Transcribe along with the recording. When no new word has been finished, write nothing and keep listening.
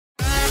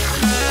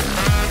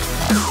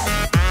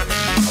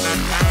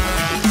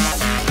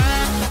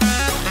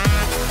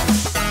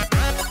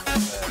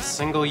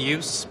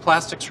single-use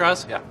plastic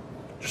straws? Yeah,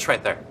 just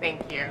right there.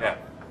 Thank you. Yeah.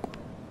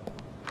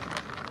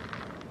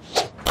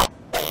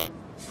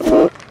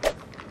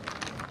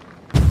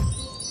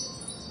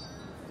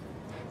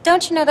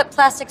 Don't you know that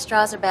plastic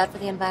straws are bad for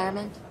the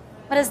environment?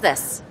 What is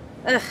this?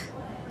 Ugh.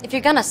 If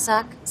you're gonna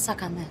suck,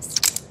 suck on this.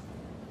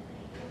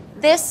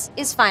 This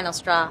is Final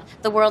Straw,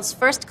 the world's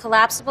first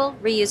collapsible,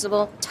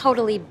 reusable,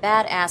 totally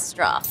badass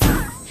straw.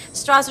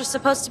 Straws are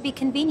supposed to be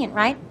convenient,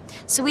 right?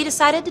 So we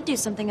decided to do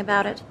something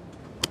about it.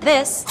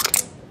 This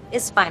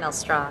is Final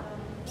Straw.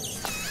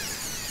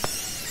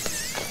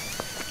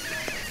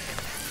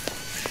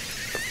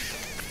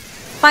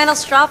 Final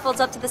Straw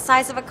folds up to the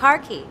size of a car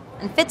key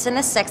and fits in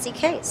this sexy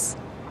case.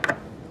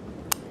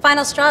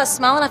 Final Straw is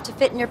small enough to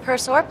fit in your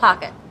purse or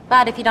pocket.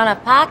 But if you don't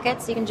have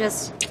pockets, you can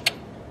just...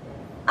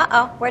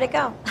 Uh-oh, where'd it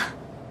go?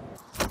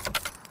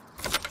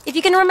 If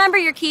you can remember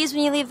your keys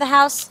when you leave the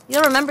house,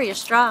 you'll remember your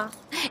straw.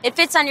 It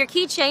fits on your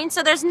keychain,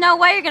 so there's no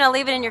way you're gonna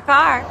leave it in your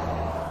car.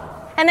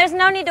 And there's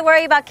no need to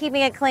worry about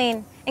keeping it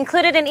clean.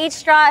 Included in each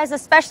straw is a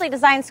specially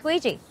designed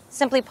squeegee.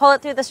 Simply pull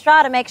it through the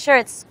straw to make sure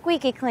it's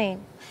squeaky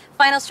clean.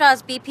 Final Straw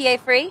is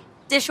BPA-free,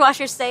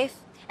 dishwasher safe,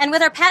 and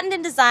with our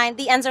patented design,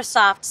 the ends are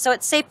soft, so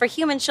it's safe for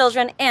human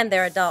children and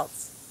their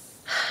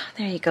adults.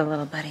 There you go,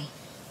 little buddy.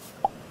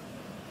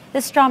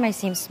 This straw may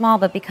seem small,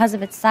 but because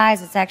of its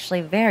size, it's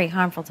actually very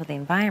harmful to the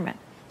environment.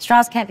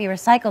 Straws can't be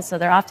recycled, so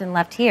they're often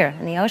left here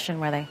in the ocean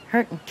where they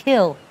hurt and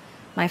kill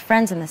my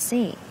friends in the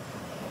sea.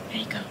 There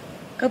you go.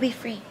 Go be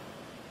free.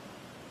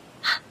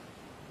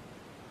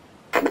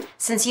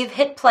 Since you've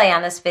hit play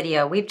on this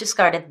video, we've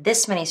discarded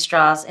this many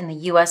straws in the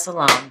US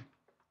alone.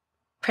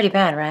 Pretty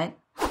bad, right?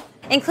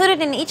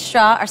 Included in each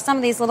straw are some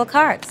of these little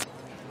cards.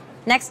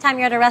 Next time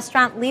you're at a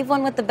restaurant, leave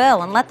one with the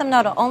bill and let them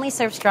know to only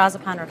serve straws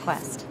upon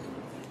request.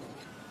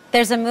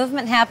 There's a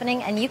movement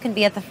happening and you can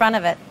be at the front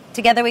of it.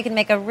 Together we can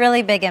make a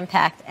really big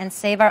impact and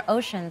save our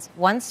oceans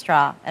one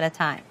straw at a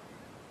time.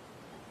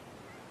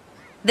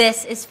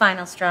 This is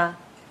Final Straw.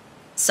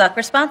 Suck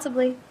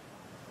responsibly.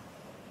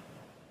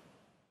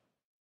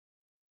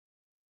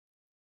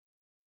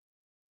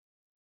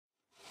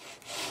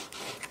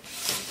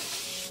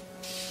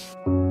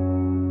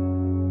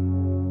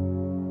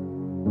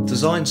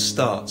 Design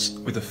starts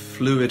with a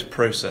fluid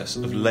process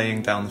of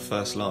laying down the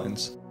first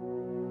lines.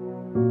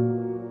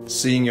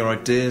 Seeing your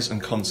ideas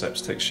and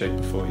concepts take shape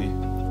before you.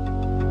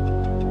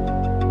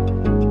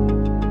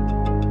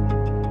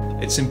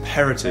 It's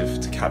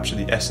imperative to capture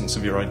the essence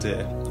of your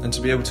idea and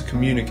to be able to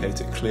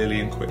communicate it clearly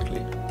and quickly.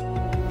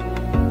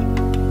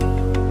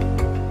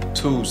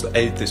 Tools that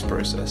aid this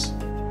process,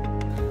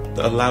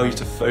 that allow you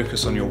to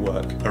focus on your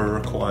work, are a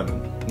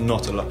requirement,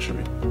 not a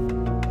luxury.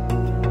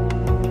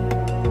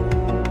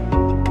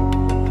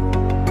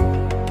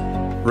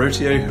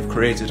 Rotio have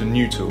created a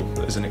new tool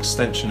that is an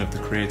extension of the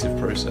creative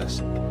process.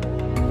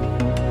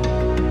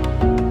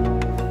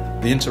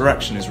 The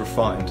interaction is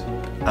refined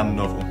and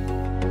novel.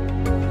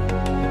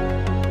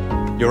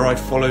 Your eye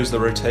follows the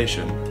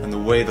rotation and the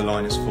way the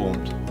line is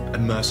formed,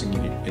 immersing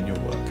you in your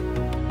work.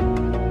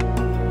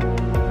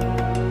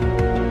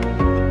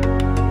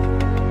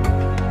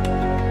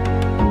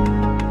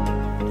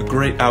 A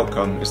great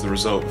outcome is the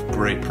result of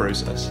great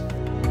process.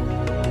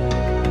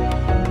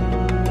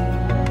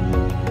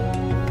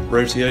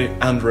 Rotio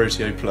and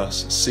Rotio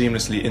Plus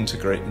seamlessly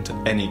integrate into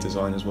any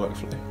designer's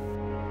workflow.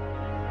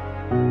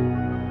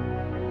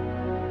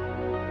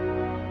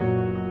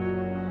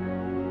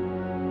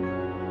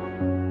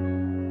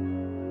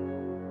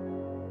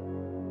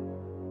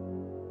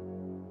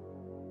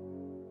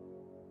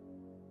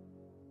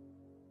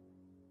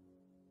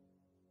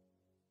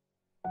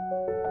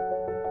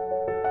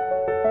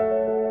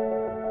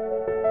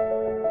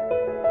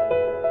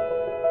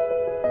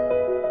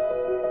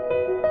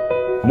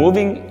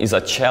 Moving is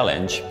a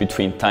challenge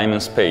between time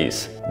and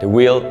space. The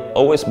wheel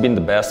always been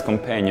the best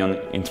companion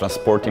in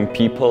transporting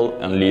people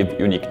and live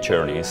unique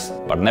journeys,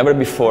 but never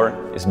before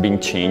it's been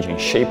changed in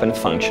shape and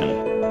function.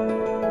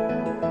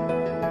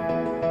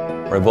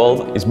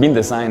 Revolve is being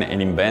designed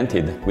and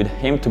invented with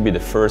aim to be the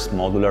first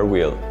modular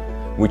wheel,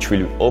 which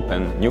will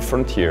open new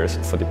frontiers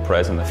for the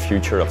present and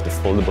future of the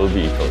foldable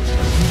vehicles.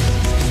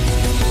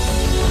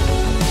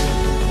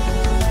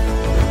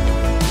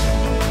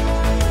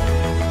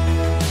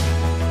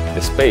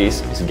 The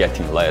space is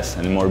getting less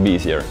and more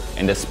busier,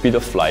 and the speed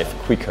of life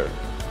quicker.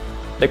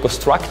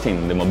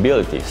 Deconstructing the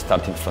mobility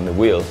starting from the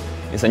wheel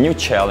is a new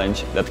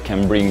challenge that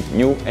can bring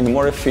new and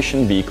more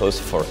efficient vehicles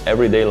for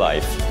everyday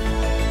life.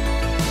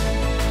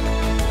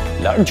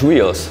 Large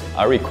wheels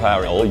are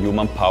requiring all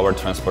human-powered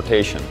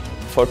transportation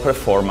for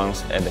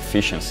performance and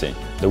efficiency.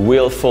 The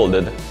wheel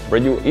folded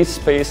reduces its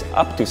space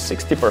up to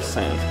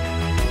 60%.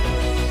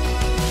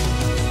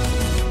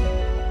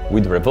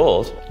 With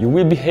Revolve, you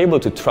will be able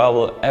to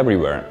travel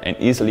everywhere and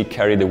easily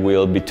carry the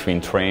wheel between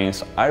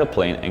trains,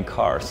 airplanes and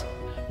cars.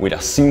 With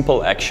a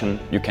simple action,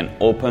 you can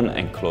open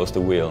and close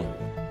the wheel.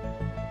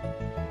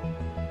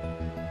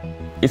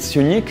 Its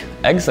unique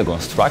hexagon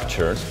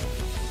structures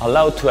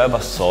allow to have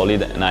a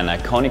solid and an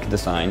iconic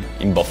design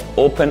in both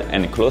open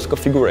and closed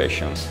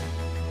configurations.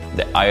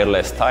 The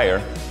airless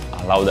tire, a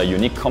allow the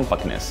unique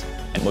compactness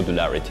and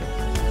modularity.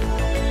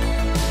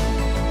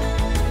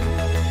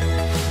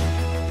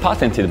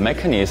 Patented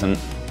mechanism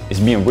is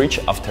being reached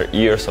after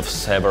years of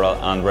several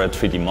hundred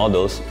 3D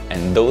models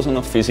and dozens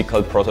of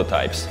physical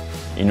prototypes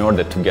in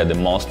order to get the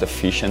most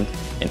efficient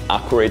and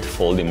accurate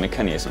folding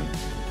mechanism.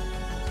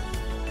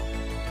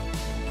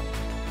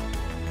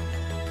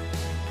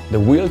 The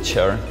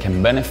wheelchair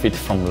can benefit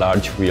from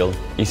large wheel,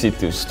 easy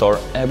to store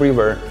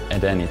everywhere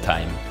at any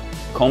time.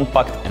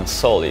 Compact and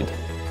solid,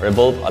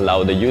 Revolve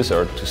allows the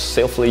user to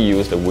safely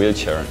use the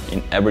wheelchair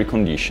in every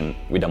condition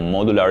with a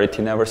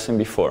modularity never seen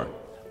before.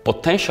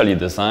 Potentially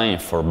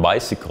designed for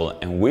bicycle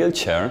and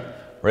wheelchair,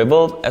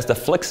 Revolve has the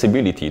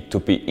flexibility to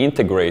be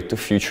integrated to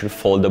future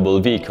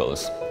foldable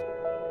vehicles.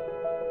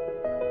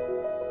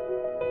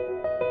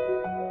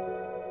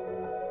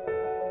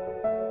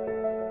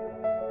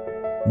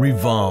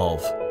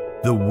 Revolve,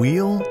 the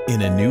wheel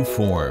in a new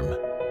form.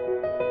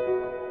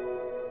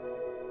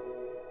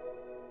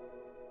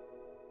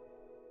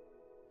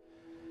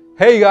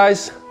 Hey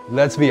guys,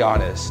 let's be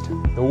honest.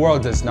 The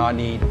world does not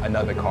need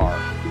another car.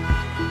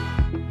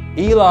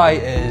 Eli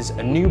is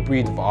a new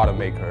breed of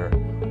automaker,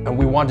 and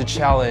we want to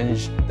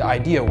challenge the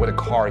idea of what a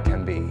car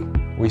can be.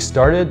 We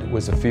started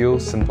with a few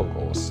simple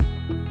goals.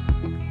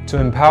 To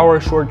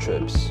empower short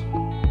trips,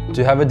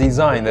 to have a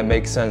design that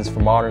makes sense for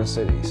modern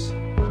cities,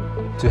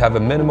 to have a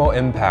minimal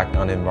impact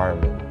on the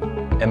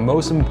environment, and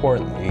most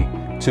importantly,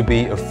 to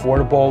be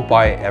affordable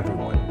by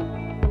everyone.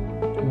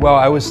 While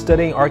I was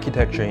studying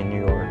architecture in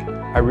New York,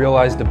 I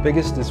realized the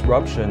biggest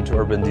disruption to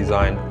urban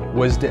design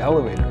was the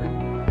elevator.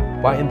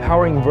 By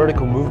empowering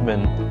vertical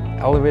movement,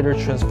 elevator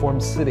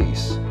transforms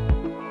cities.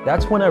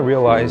 That's when I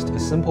realized a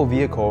simple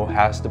vehicle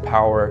has the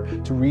power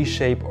to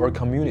reshape our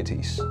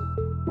communities.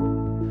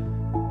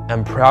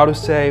 I'm proud to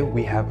say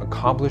we have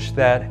accomplished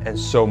that and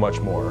so much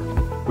more.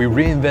 We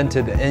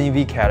reinvented the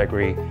NEV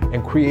category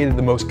and created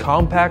the most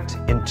compact,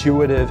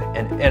 intuitive,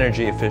 and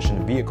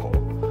energy-efficient vehicle.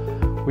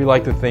 We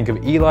like to think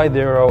of Eli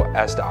Zero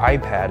as the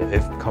iPad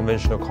if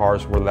conventional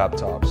cars were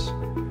laptops.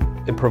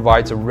 It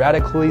provides a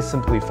radically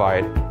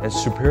simplified and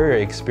superior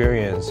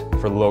experience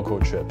for local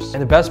trips.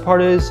 And the best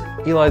part is,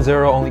 Eli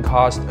Zero only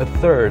costs a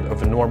third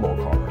of a normal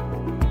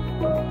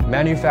car.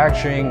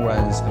 Manufacturing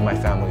runs in my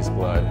family's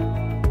blood.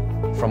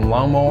 From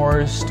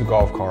lawnmowers to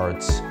golf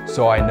carts,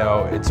 so I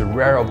know it's a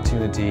rare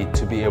opportunity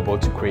to be able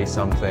to create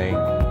something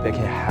that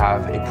can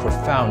have a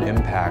profound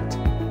impact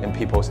in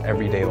people's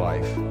everyday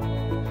life.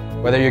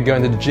 Whether you're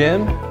going to the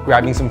gym,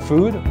 grabbing some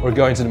food, or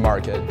going to the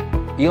market,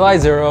 Eli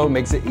Zero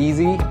makes it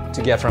easy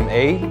to get from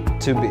A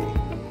to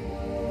B.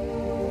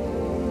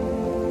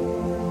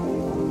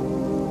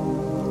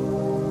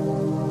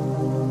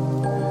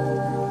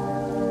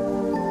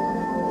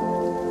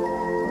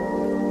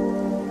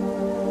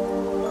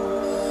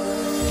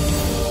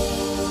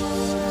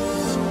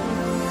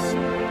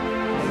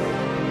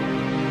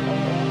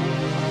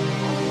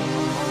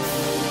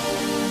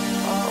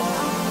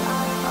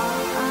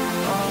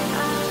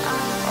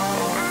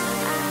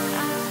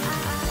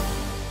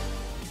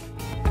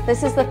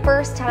 This is the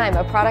first time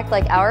a product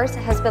like ours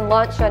has been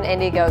launched on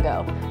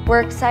Indiegogo. We're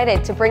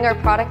excited to bring our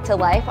product to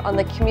life on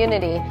the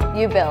community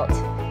you built.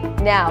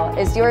 Now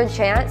is your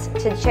chance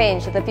to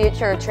change the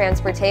future of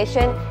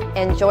transportation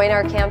and join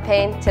our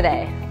campaign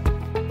today.